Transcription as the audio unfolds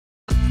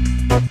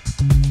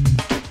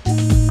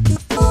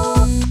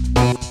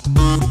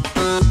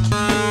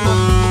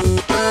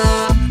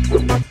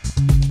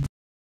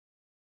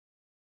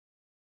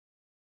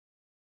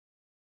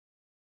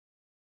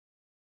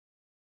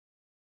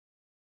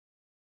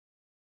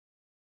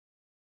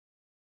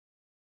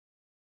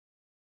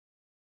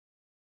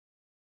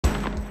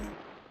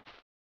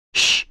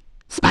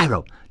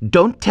Spyro,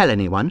 don't tell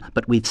anyone,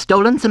 but we've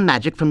stolen some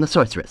magic from the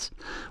sorceress.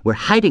 We're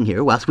hiding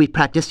here whilst we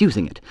practice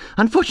using it.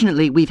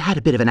 Unfortunately, we've had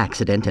a bit of an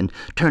accident and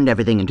turned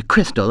everything into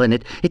crystal, and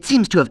it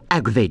seems to have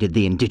aggravated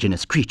the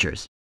indigenous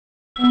creatures.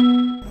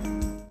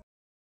 I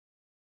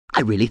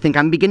really think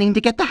I'm beginning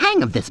to get the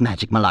hang of this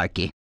magic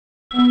malarkey.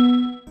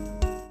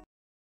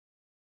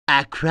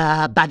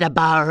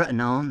 Acrabadabar,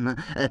 no,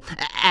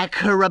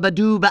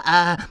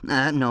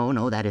 acrabaduba,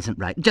 no, that isn't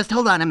right. Just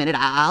hold on a minute,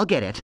 I'll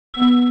get it.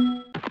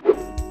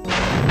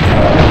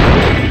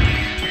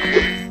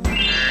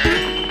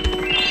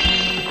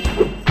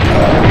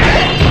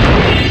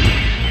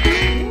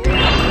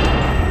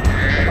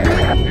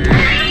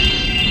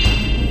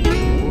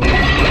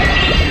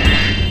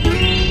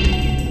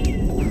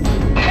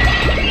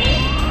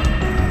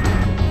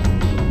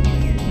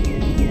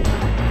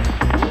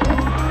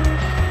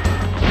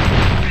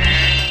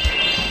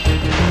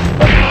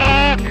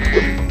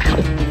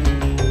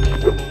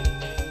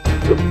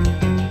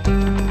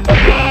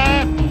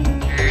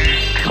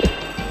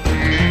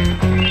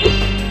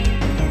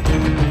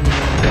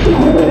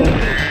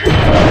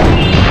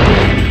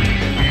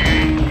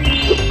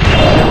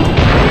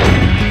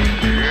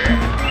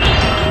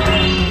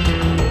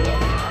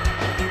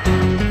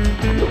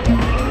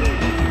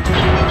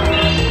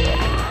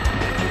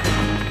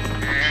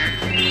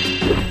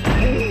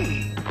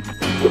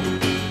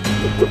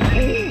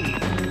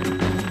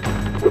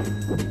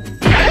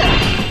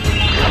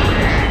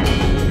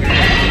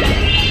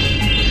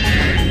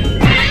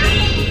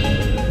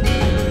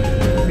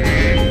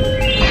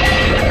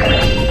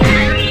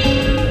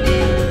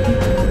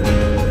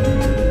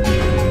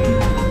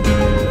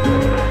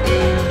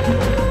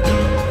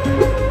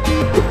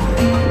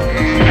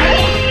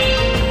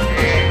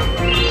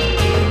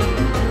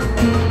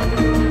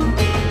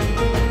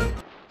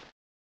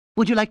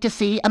 Would you like to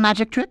see a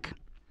magic trick?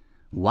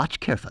 Watch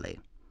carefully.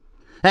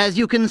 As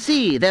you can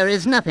see, there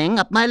is nothing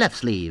up my left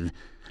sleeve,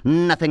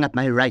 nothing up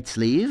my right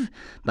sleeve,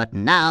 but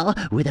now,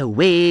 with a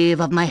wave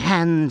of my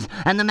hands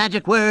and the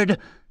magic word,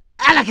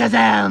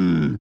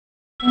 Alakazam!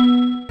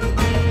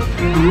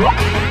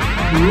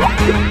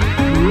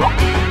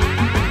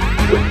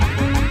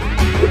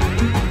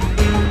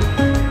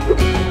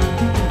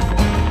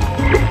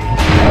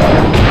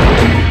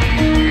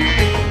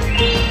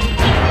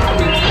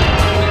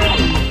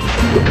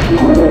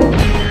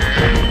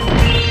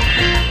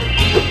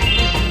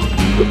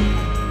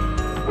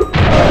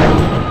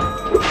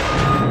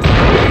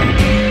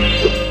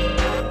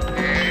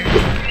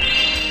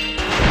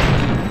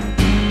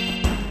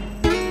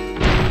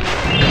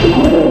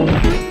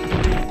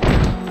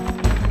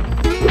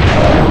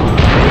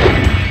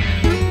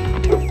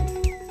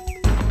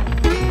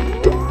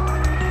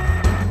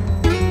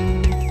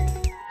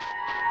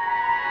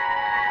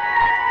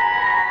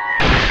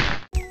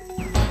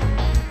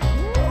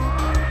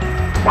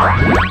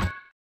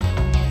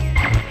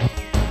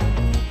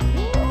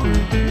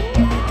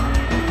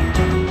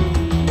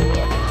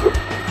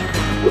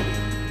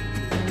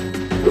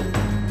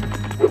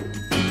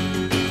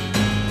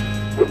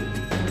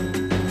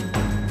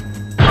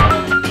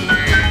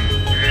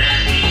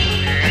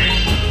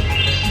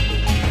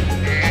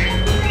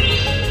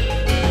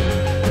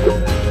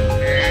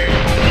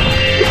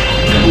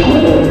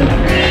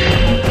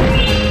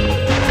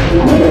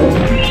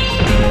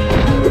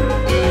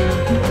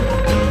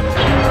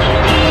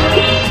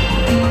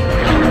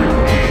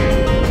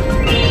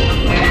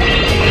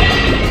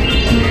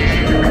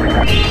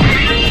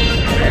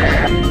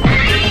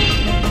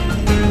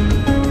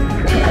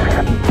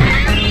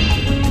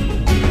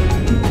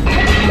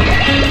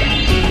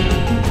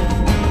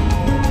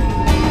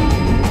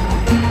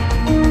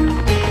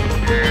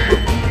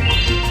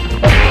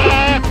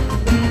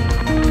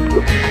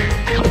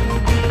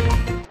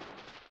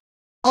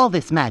 All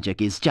this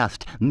magic is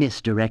just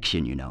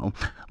misdirection, you know,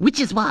 which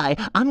is why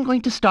I'm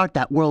going to start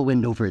that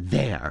whirlwind over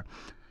there.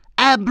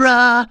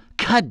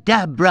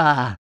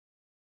 Abracadabra!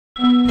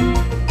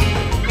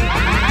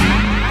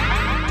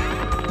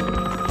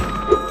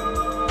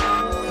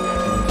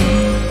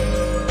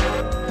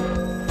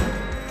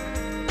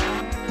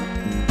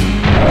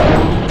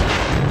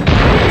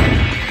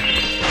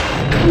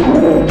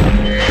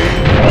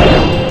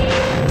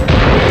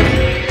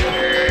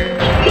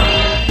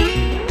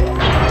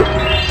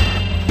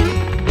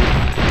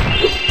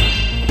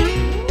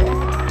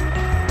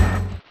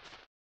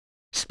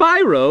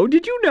 Spyro,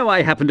 did you know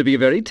I happen to be a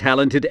very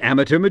talented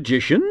amateur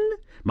magician?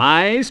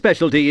 My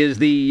specialty is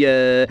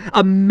the,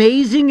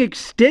 amazing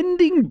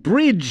extending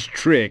bridge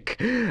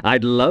trick.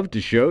 I'd love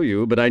to show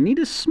you, but I need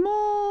a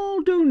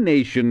small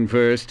donation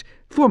first.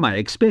 For my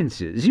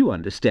expenses, you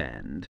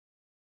understand.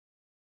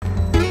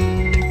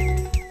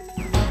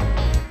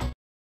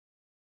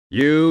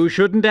 You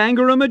shouldn't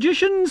anger a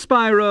magician,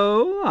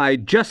 Spyro. I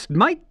just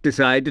might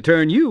decide to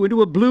turn you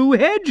into a blue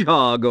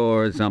hedgehog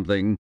or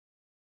something.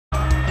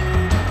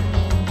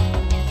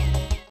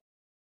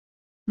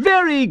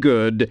 Very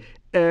good.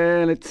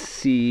 Let's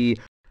see.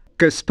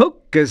 Hocus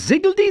pocus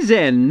ziggledy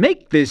zen,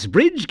 make this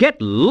bridge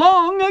get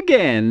long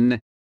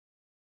again.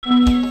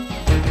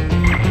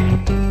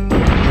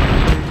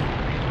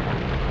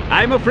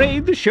 I'm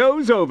afraid the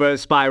show's over,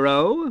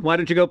 Spyro. Why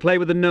don't you go play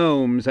with the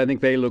gnomes? I think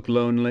they look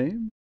lonely.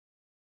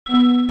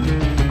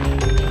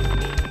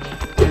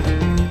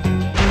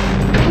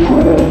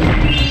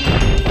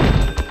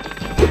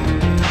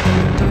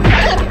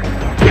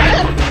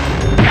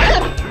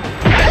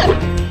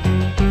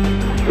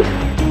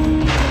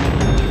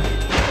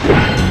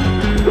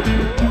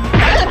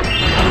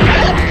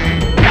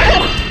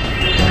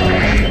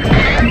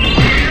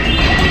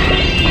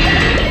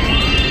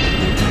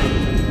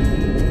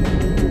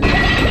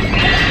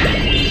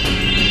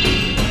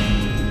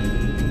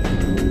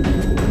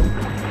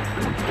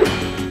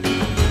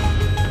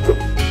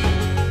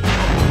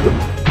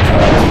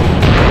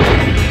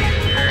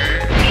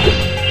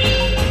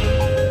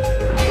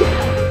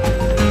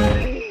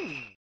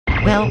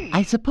 Well,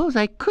 I suppose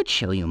I could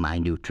show you my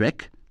new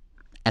trick.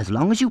 As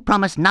long as you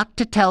promise not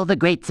to tell the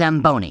great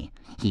Zamboni.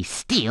 He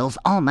steals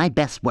all my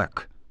best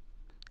work.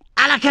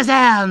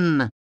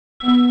 Alakazam!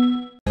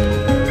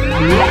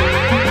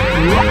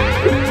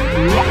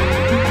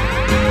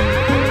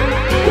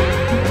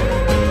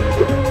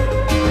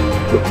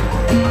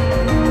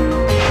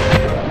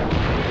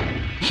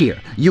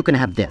 Here, you can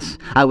have this.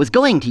 I was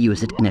going to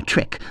use it in a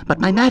trick, but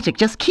my magic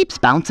just keeps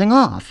bouncing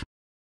off.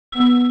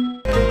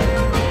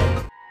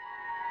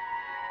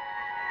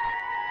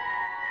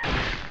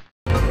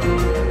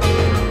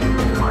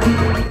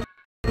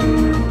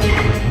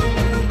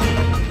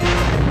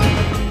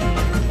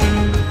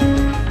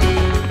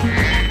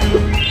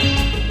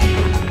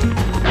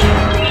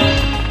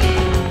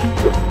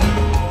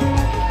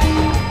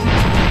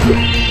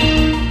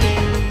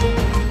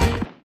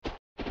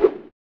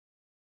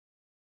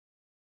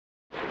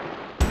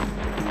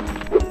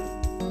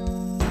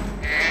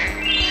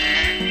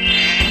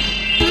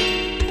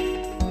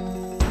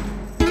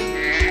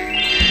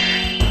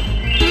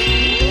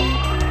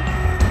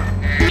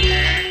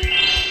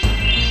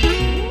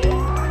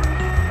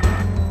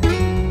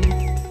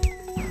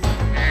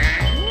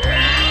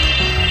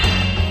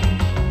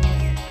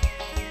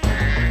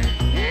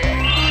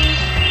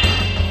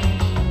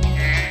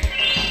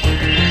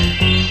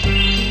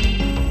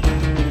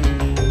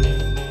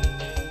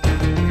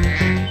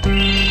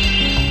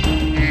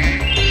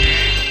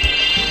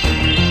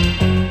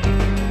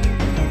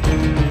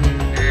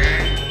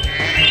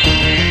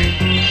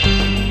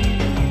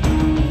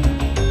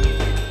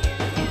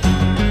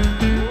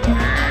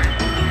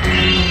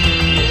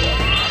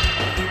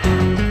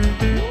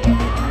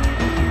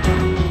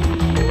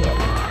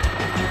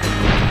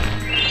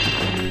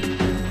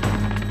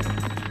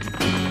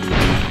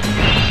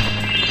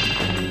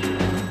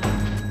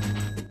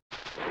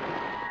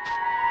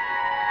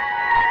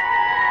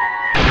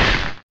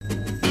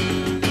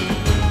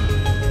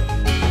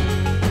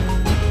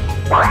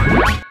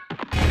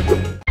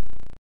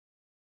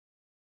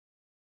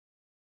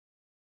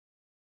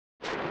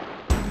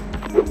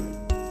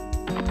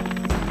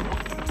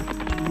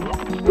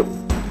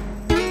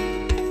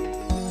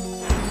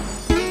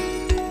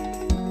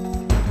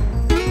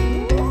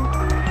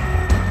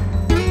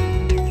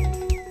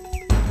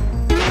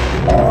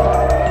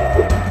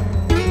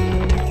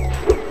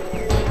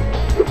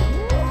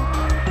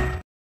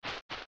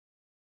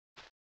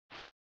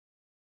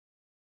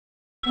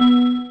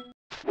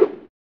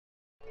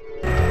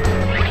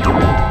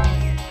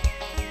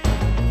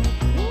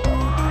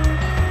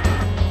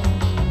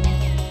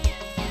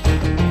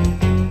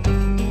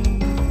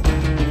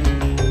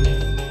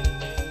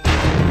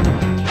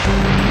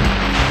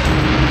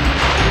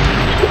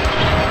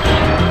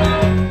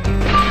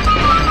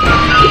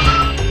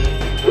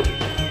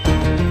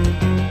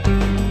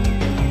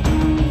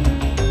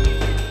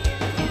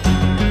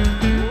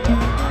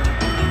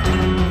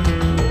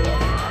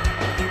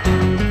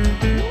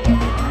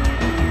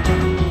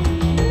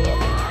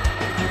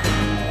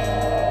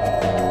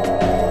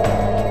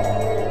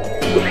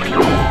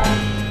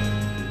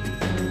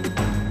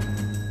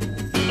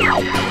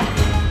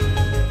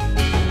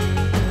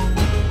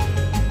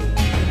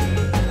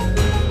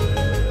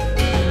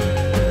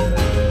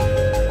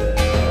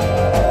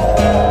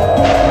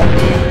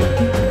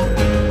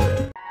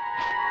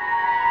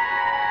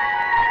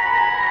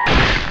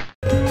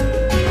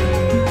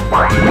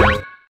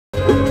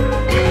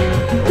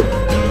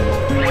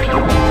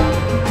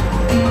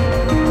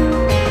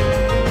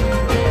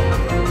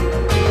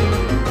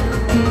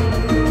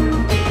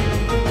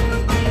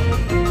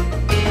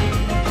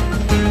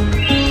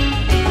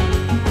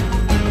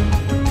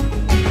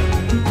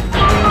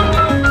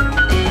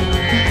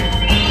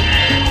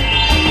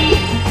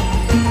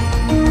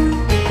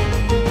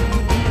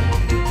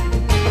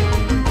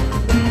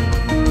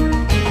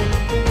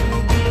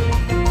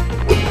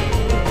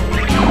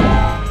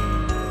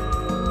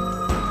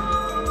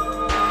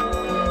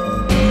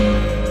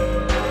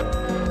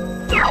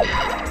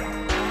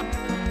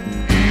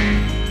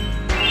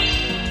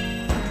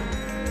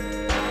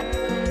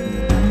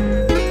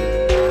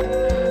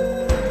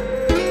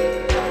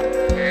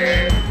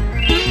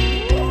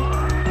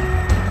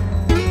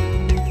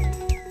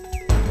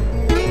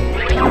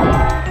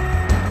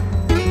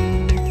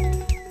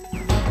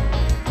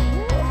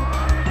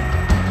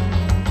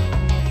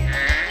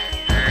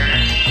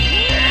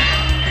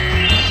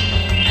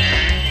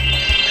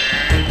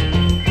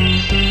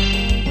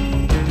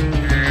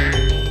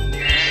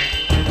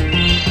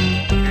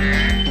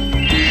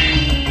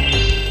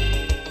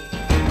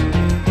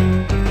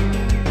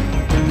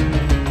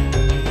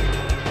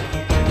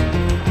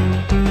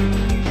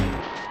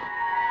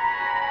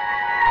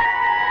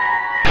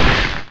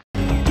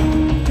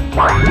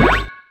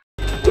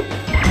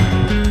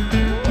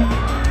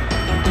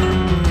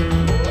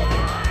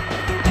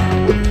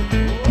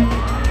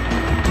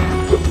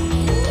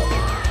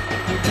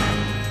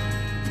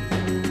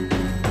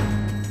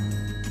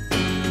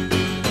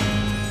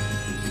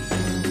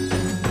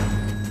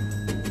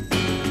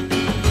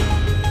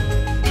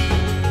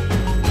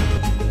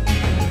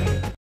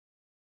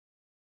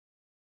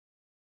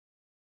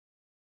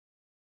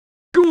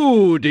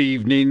 Good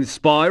evening,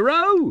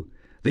 Spyro.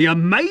 The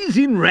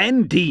amazing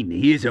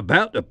Randini is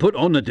about to put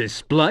on a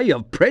display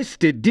of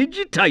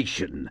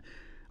prestidigitation.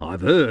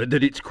 I've heard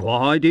that it's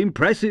quite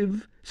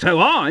impressive, so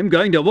I'm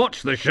going to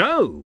watch the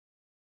show.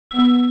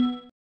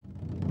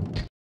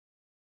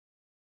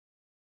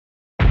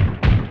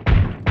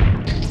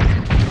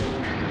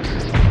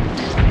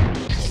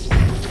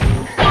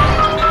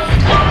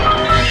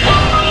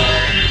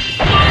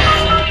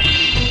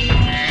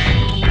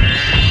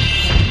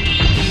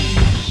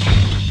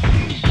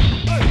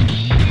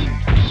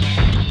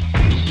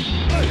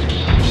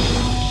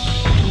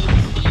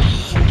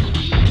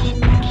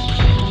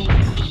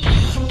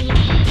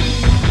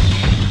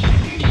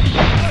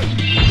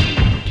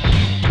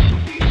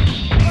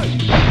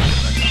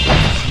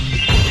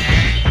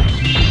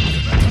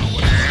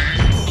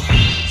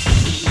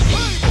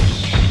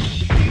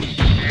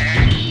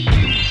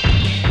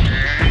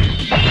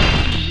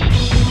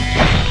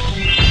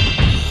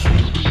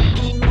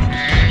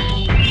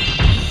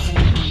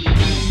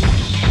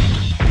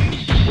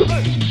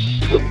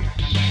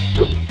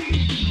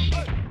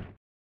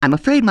 I'm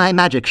afraid my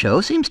magic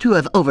show seems to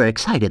have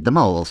overexcited the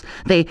moles.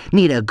 They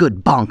need a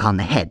good bonk on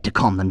the head to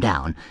calm them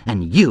down,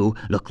 and you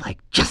look like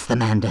just the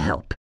man to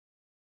help.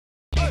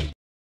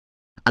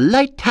 A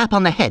light tap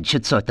on the head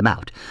should sort them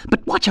out,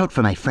 but watch out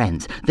for my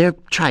friends. They're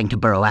trying to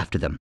burrow after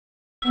them.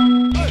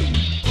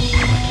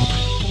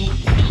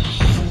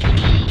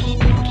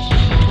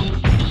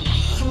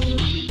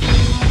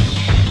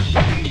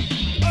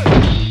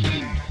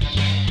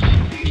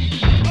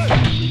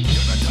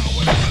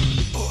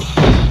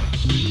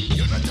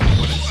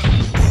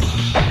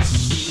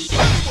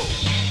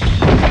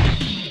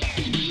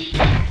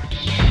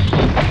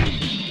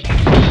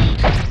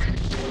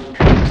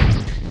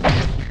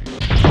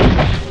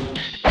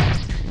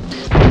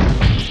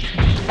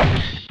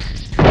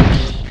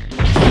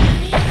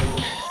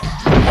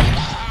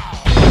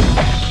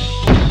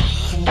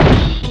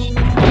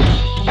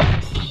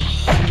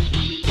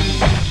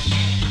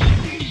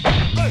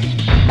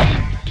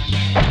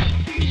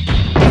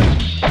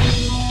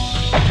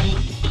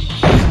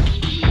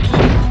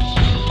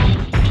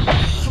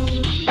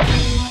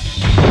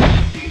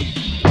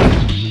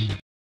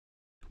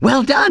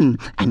 Well done!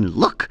 And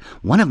look,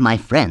 one of my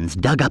friends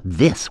dug up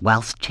this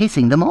whilst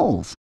chasing the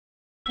moles.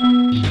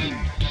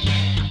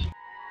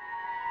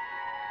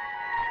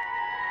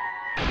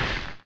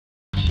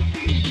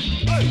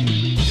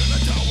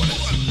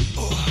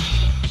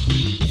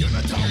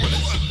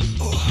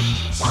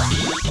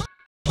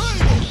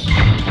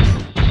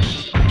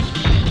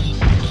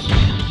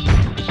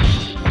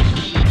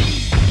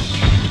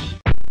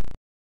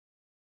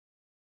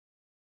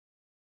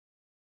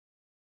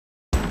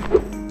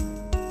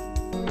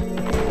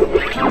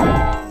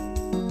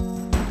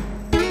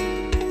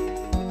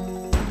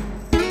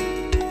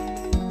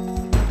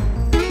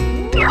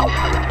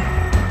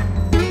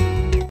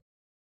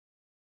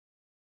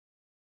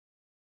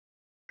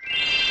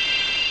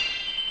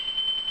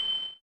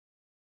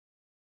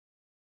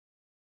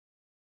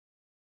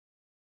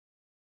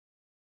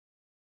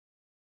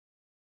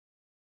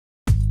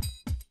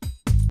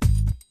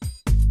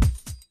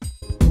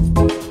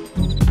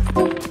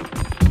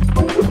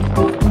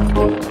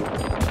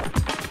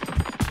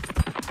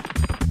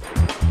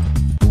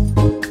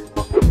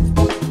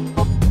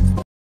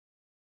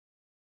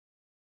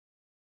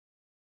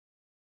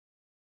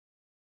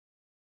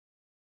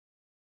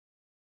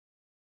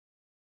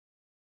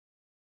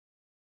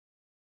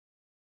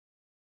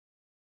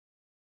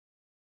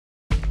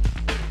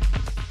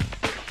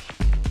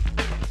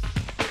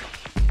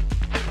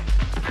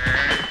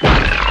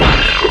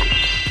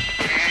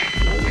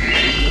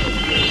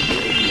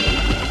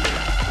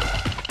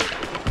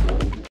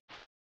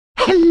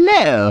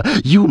 Hello!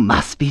 You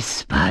must be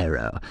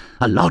Spyro.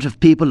 A lot of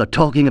people are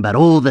talking about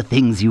all the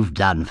things you've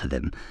done for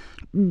them.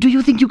 Do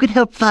you think you could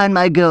help find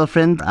my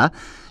girlfriend?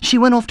 She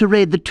went off to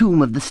raid the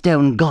tomb of the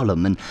stone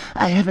golem, and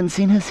I haven't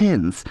seen her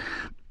since.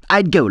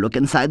 I'd go look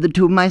inside the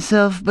tomb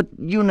myself, but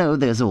you know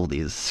there's all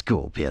these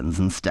scorpions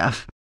and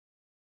stuff.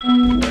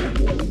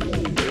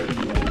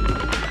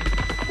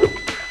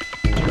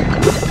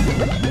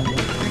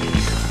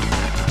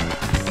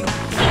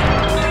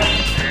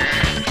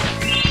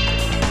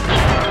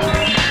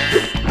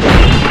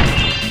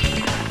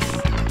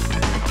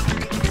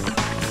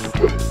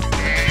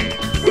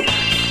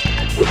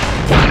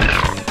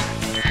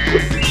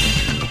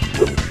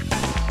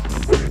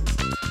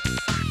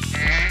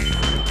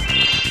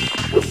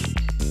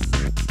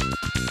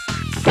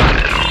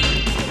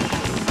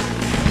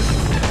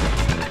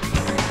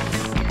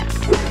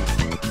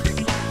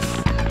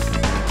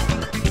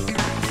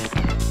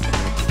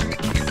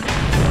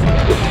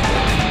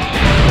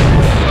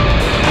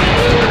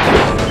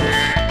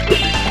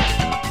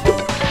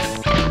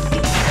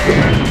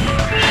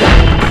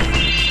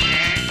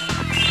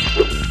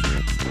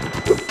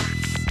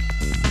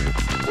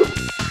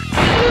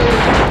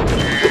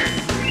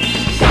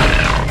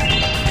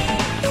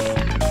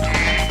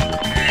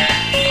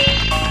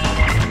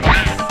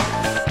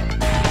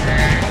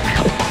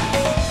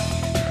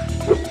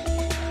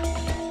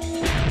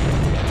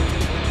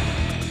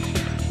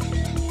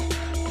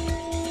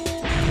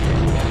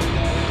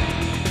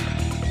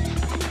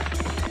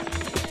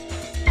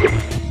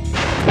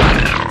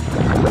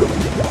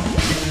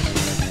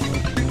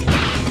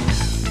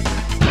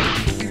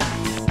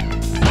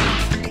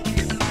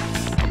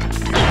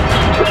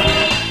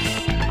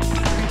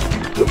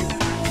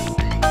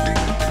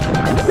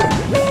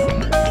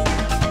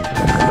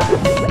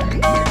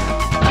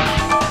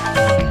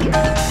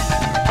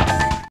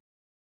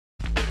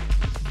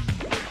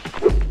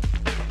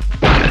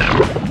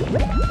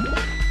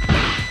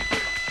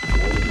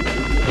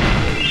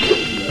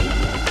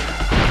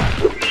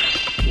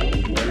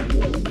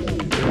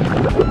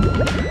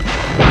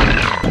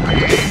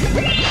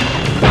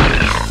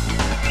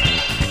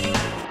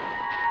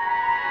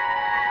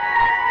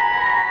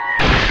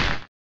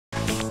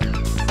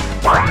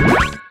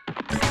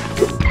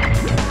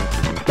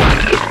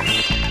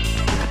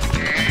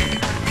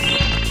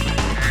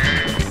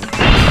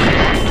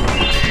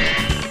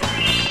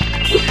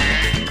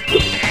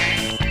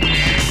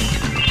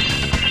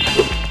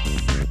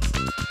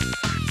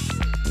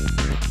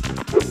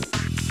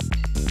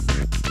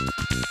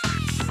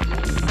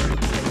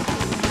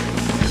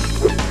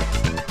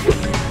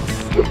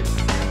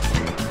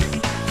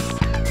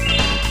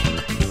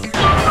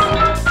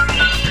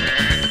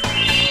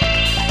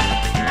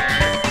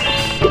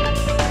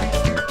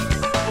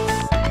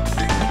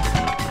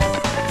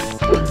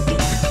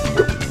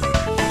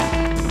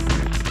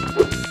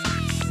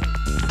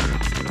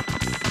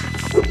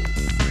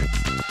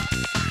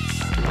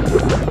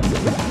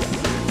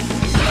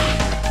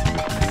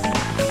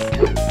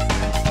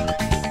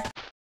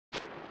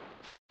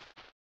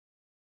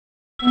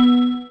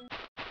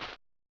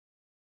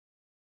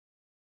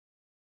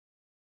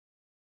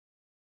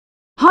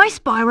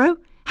 Spyro.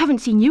 Haven't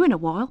seen you in a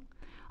while.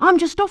 I'm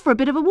just off for a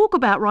bit of a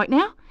walkabout right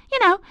now. You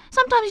know,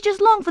 sometimes you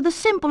just long for the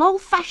simple,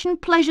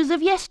 old-fashioned pleasures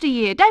of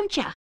yesteryear, don't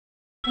you?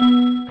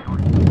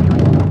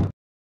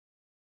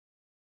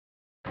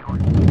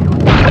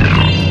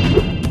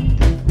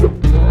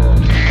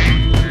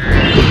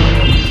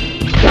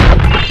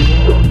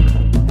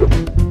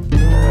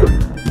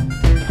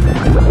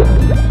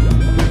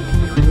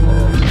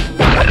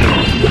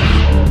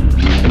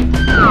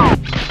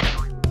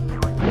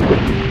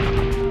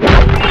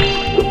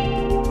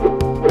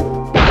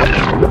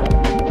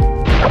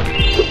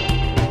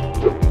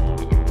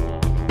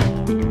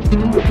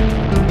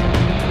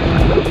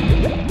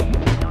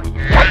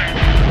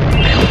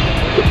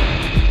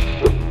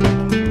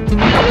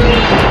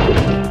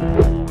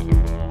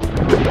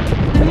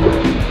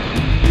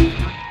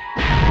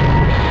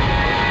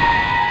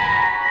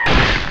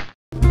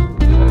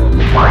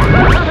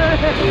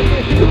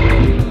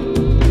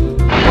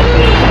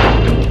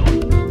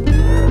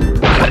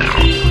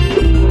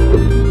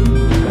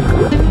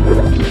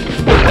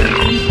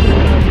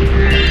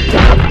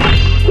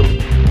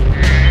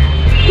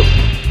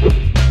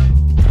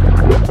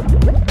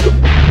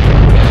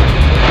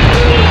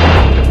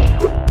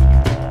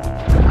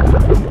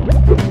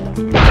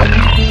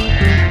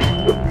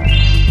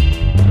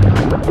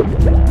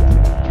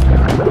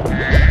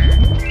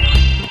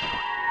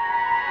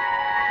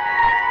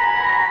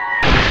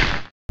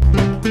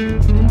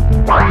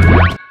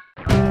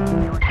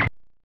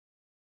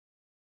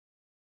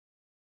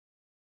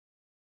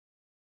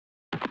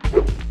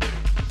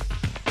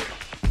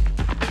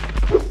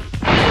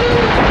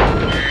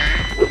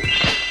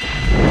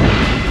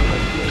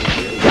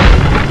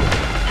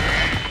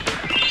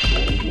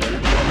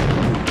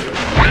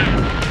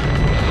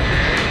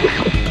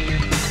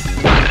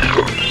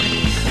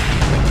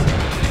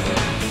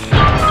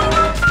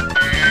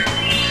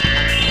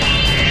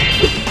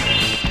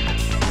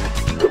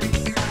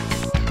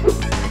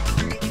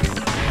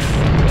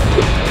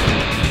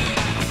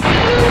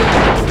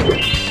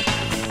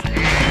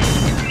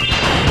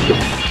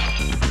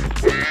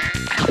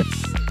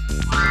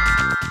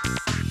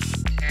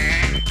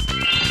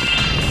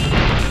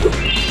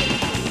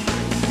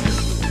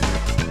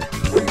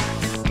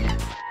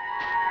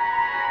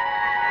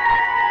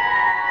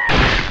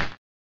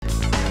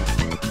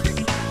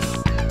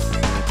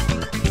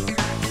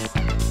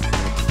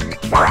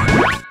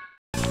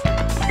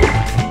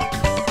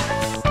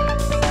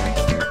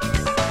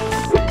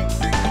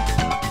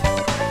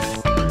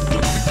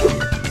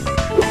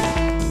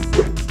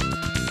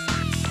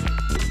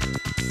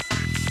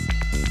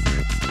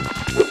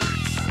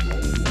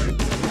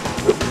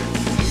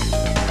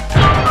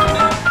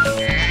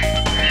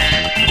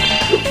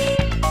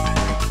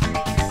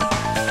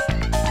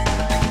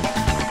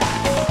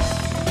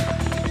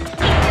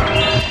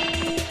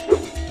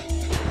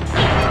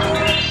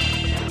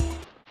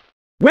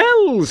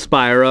 Well,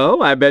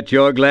 Spyro, I bet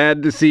you're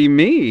glad to see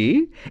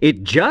me.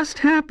 It just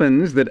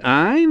happens that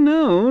I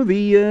know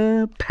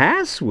the,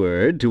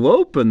 password to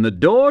open the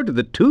door to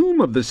the tomb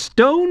of the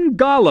stone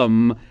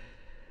golem.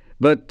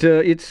 But,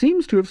 it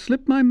seems to have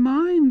slipped my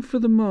mind for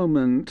the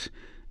moment,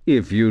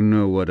 if you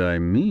know what I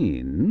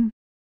mean.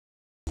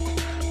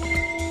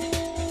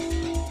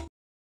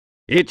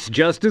 It's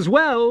just as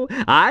well.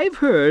 I've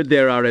heard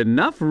there are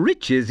enough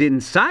riches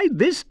inside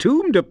this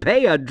tomb to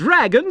pay a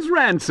dragon's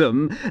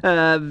ransom,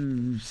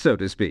 so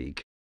to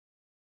speak.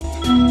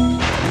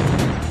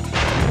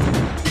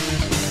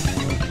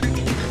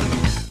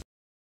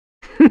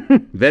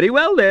 Very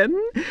well, then.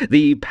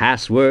 The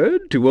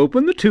password to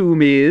open the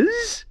tomb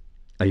is...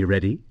 Are you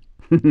ready?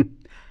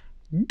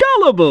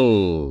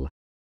 Gullible!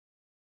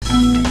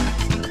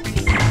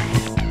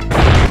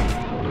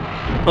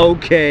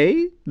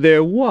 Okay,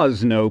 there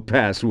was no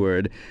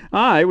password.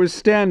 I was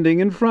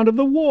standing in front of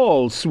the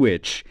wall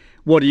switch.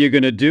 What are you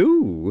gonna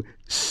do?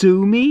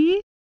 Sue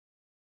me?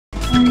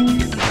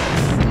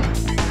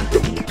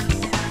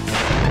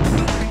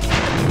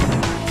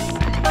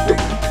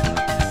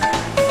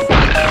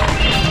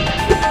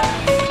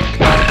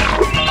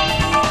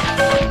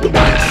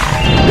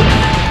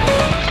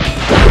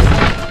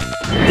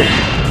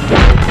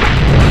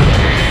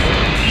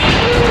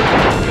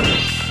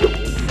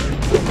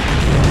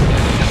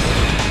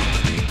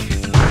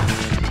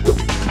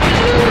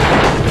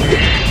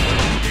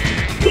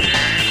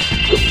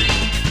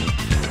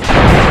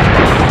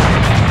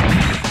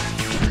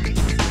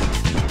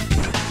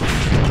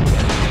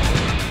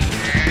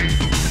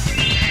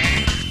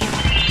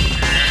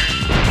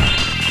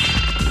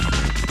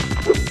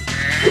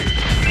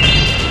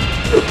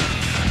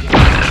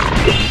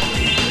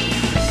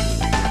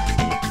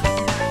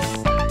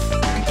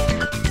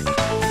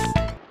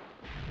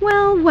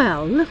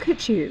 Well, look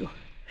at you.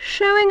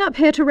 Showing up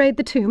here to raid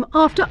the tomb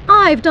after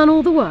I've done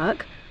all the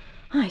work.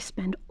 I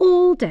spend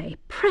all day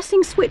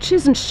pressing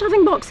switches and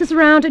shoving boxes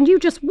around, and you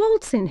just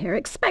waltz in here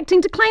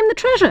expecting to claim the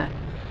treasure.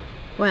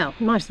 Well,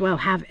 might as well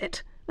have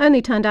it.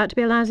 Only turned out to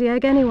be a lousy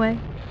egg anyway.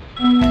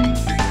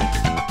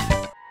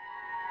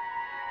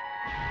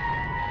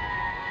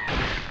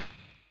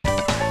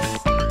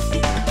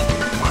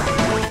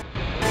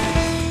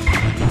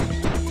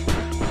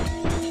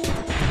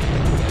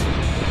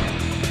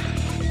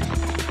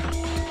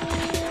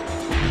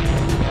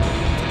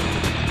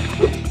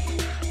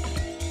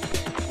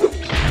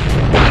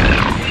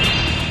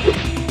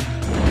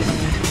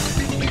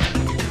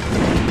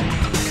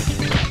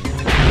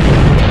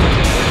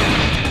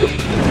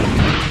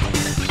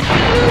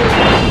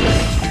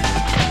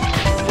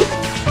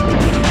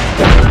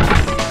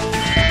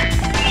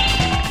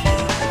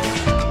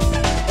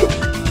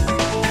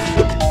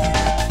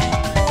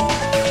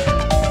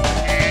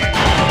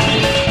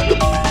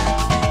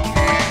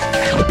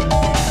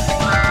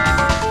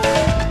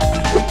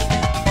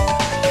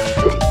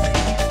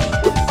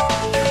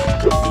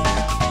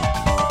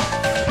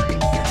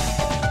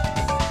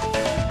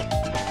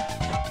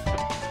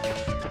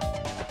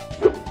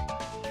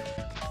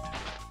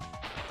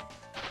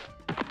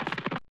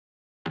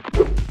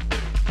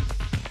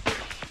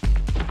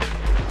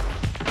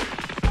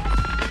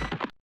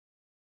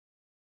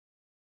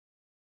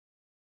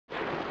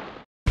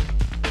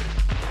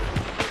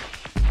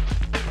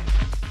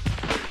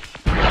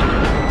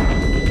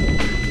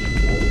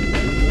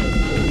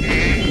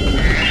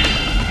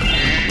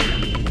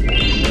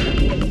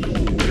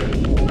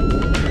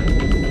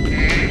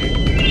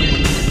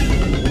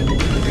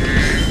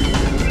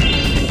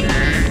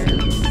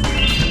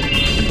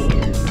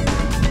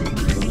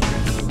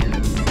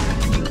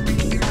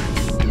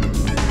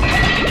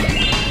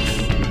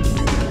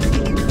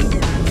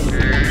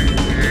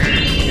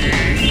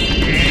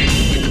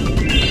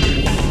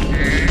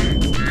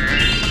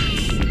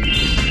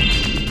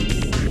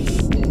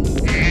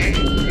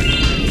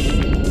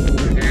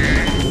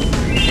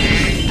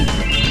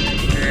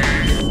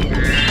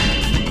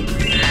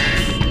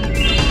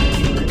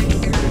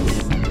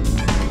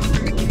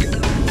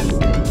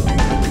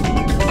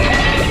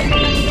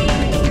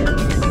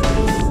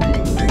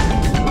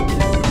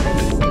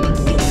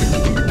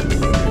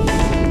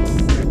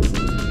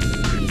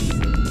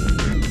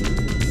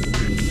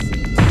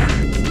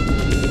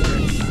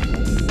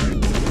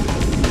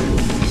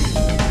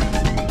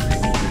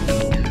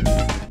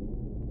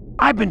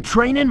 been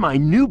training my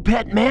new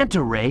pet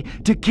manta ray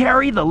to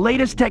carry the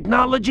latest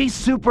technology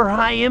super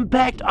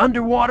high-impact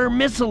underwater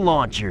missile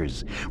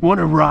launchers. Want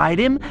to ride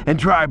him and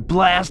try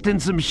blasting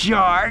some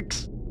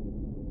sharks?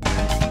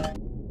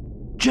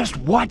 Just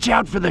watch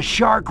out for the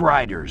shark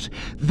riders.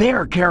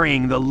 They're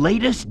carrying the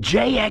latest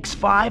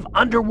JX-5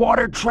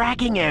 underwater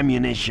tracking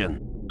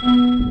ammunition.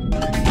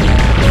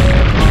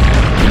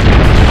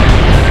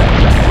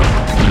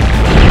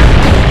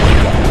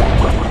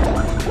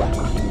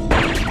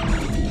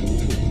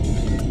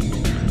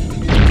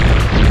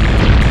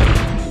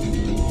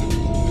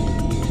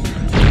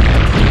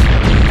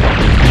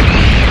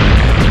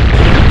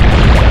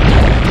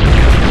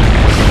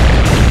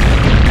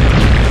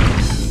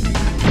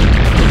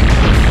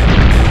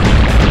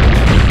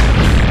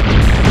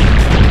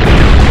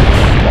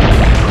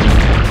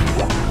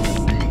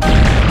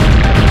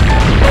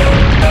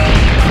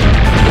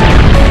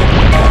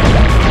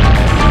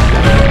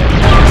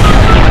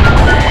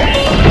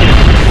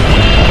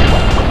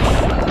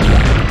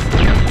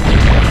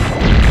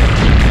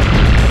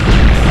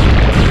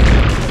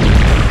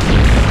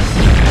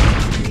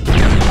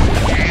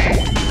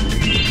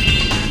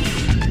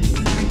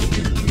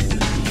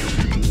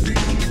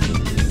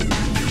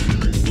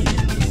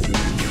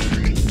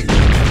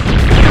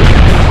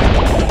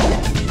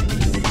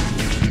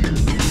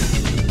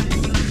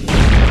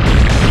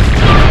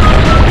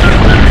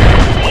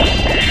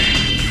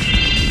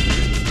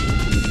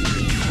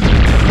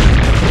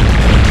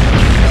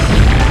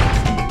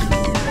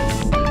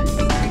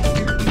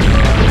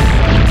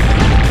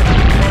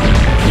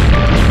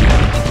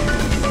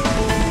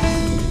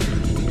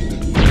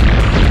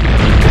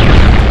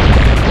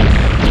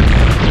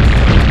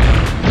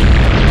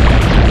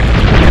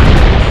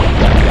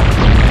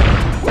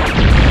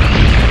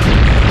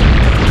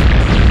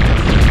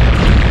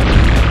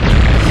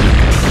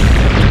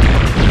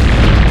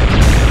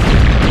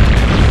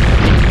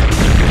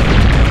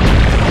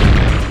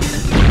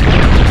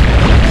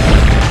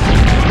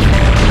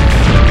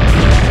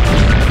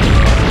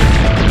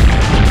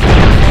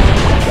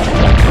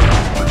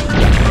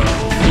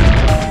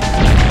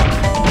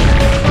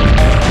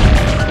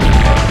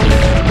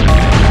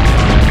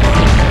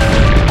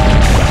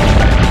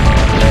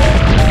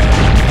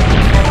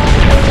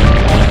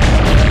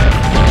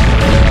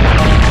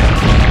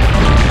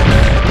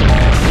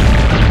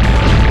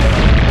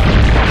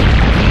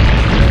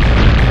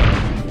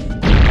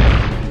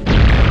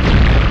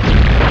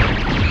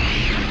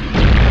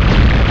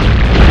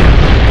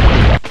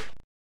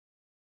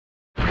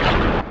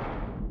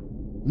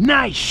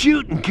 Nice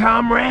shooting,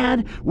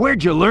 comrade!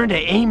 Where'd you learn to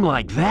aim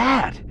like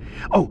that?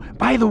 Oh,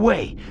 by the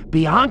way,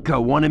 Bianca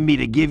wanted me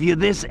to give you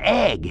this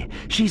egg.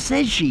 She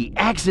says she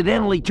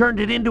accidentally turned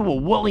it into a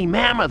woolly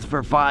mammoth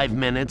for 5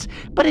 minutes,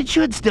 but it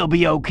should still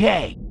be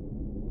okay.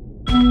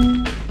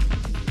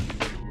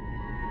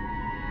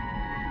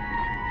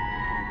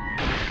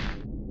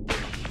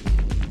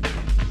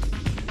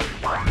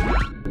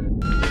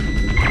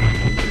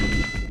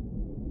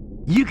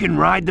 You can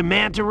ride the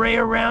manta ray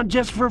around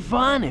just for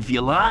fun if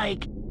you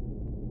like.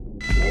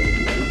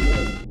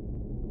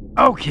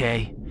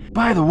 Okay.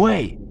 By the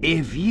way,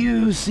 if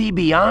you see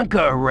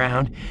Bianca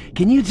around,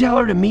 can you tell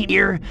her to meet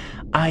here?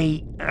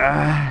 I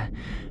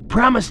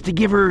promised to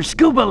give her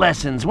scuba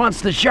lessons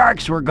once the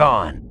sharks were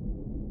gone.